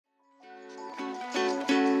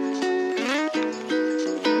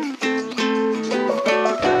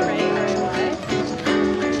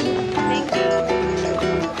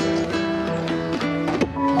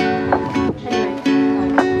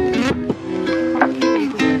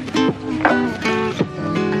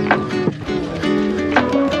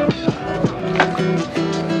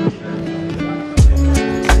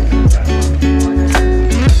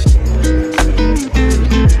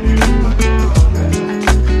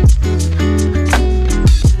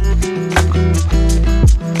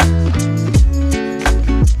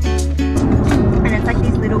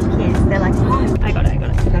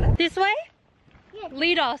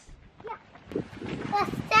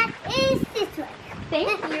Thank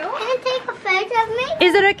you. Can you take a photo of me?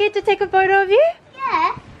 Is it okay to take a photo of you?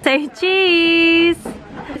 Yeah. Say cheese.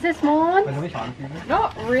 Is this small one?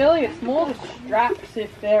 Not really. It's more the straps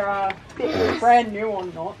if they're brand new or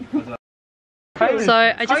not. So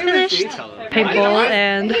I just finished paintball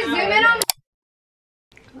and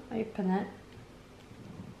open it.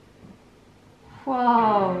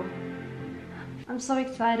 Wow. I'm so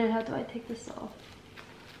excited. How do I take this off?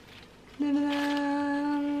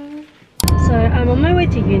 So I'm on my way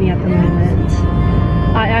to uni at the moment.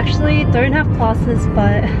 I actually don't have classes,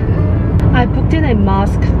 but I booked in a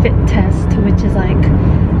mask fit test, which is like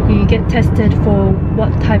you get tested for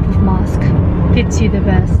what type of mask fits you the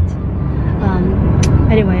best.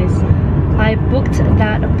 Anyways, I booked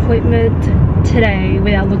that appointment today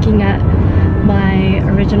without looking at my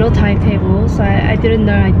original timetable, so I didn't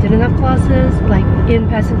know I didn't have classes, like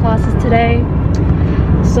in-person classes today.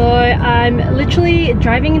 So I'm literally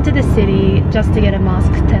driving into the city just to get a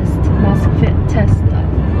mask fit test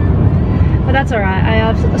done. But that's alright, I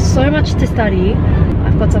have so much to study.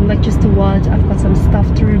 I've got some lectures to watch, I've got some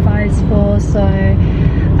stuff to revise for, so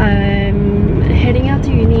I'm heading out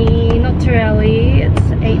to uni, not too early.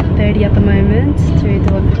 It's 8:30 at the moment to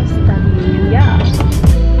do a bit of studying, yeah.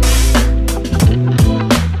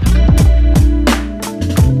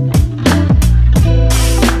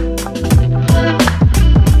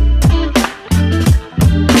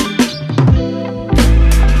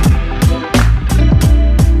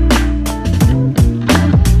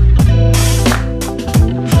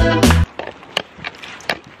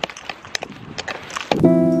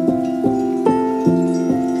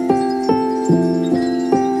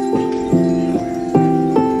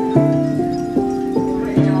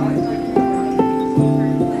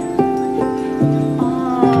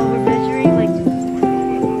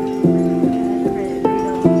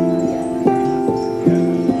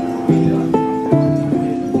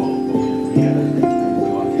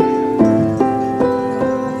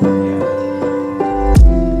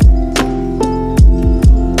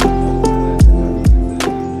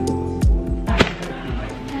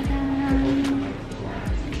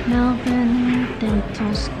 Melbourne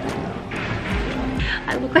Dental School.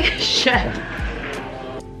 I look like a chef.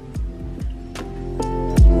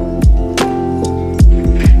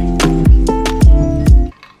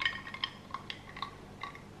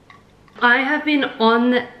 I have been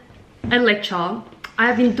on a lecture. I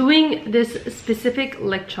have been doing this specific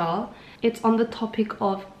lecture. It's on the topic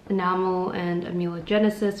of enamel and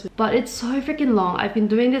amelogenesis, but it's so freaking long. I've been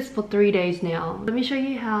doing this for 3 days now. Let me show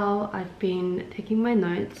you how I've been taking my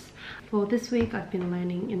notes. For this week, I've been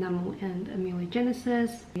learning enamel and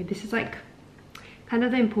amelogenesis. This is like kind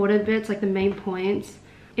of the important bits, like the main points.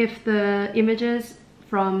 If the images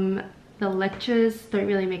from the lectures don't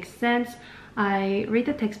really make sense, I read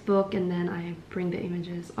the textbook and then I bring the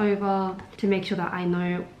images over to make sure that I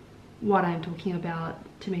know what I'm talking about,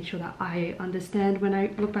 to make sure that I understand when I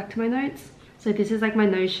look back to my notes. So this is like my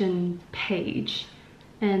Notion page,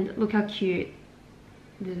 and look how cute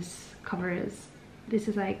this cover is. This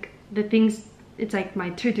is like the things, it's like my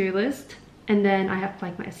to-do list, and then I have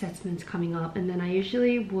like my assessments coming up, and then I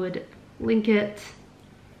usually would link it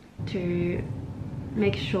to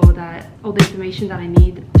make sure that all the information that I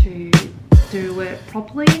need to do it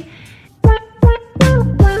properly.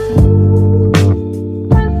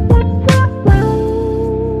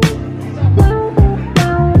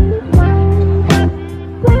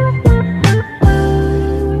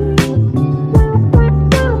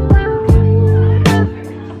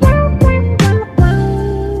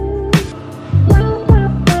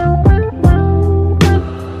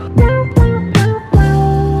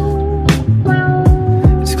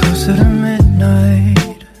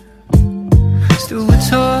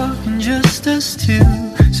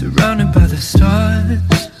 Surrounded by the stars,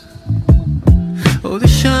 oh, they're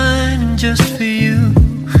shining just for you.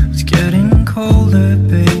 It's getting colder,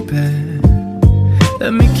 baby.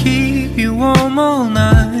 Let me keep you warm all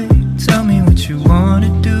night. Tell me what you wanna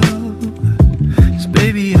do, 'cause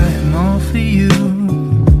baby, I am all for you.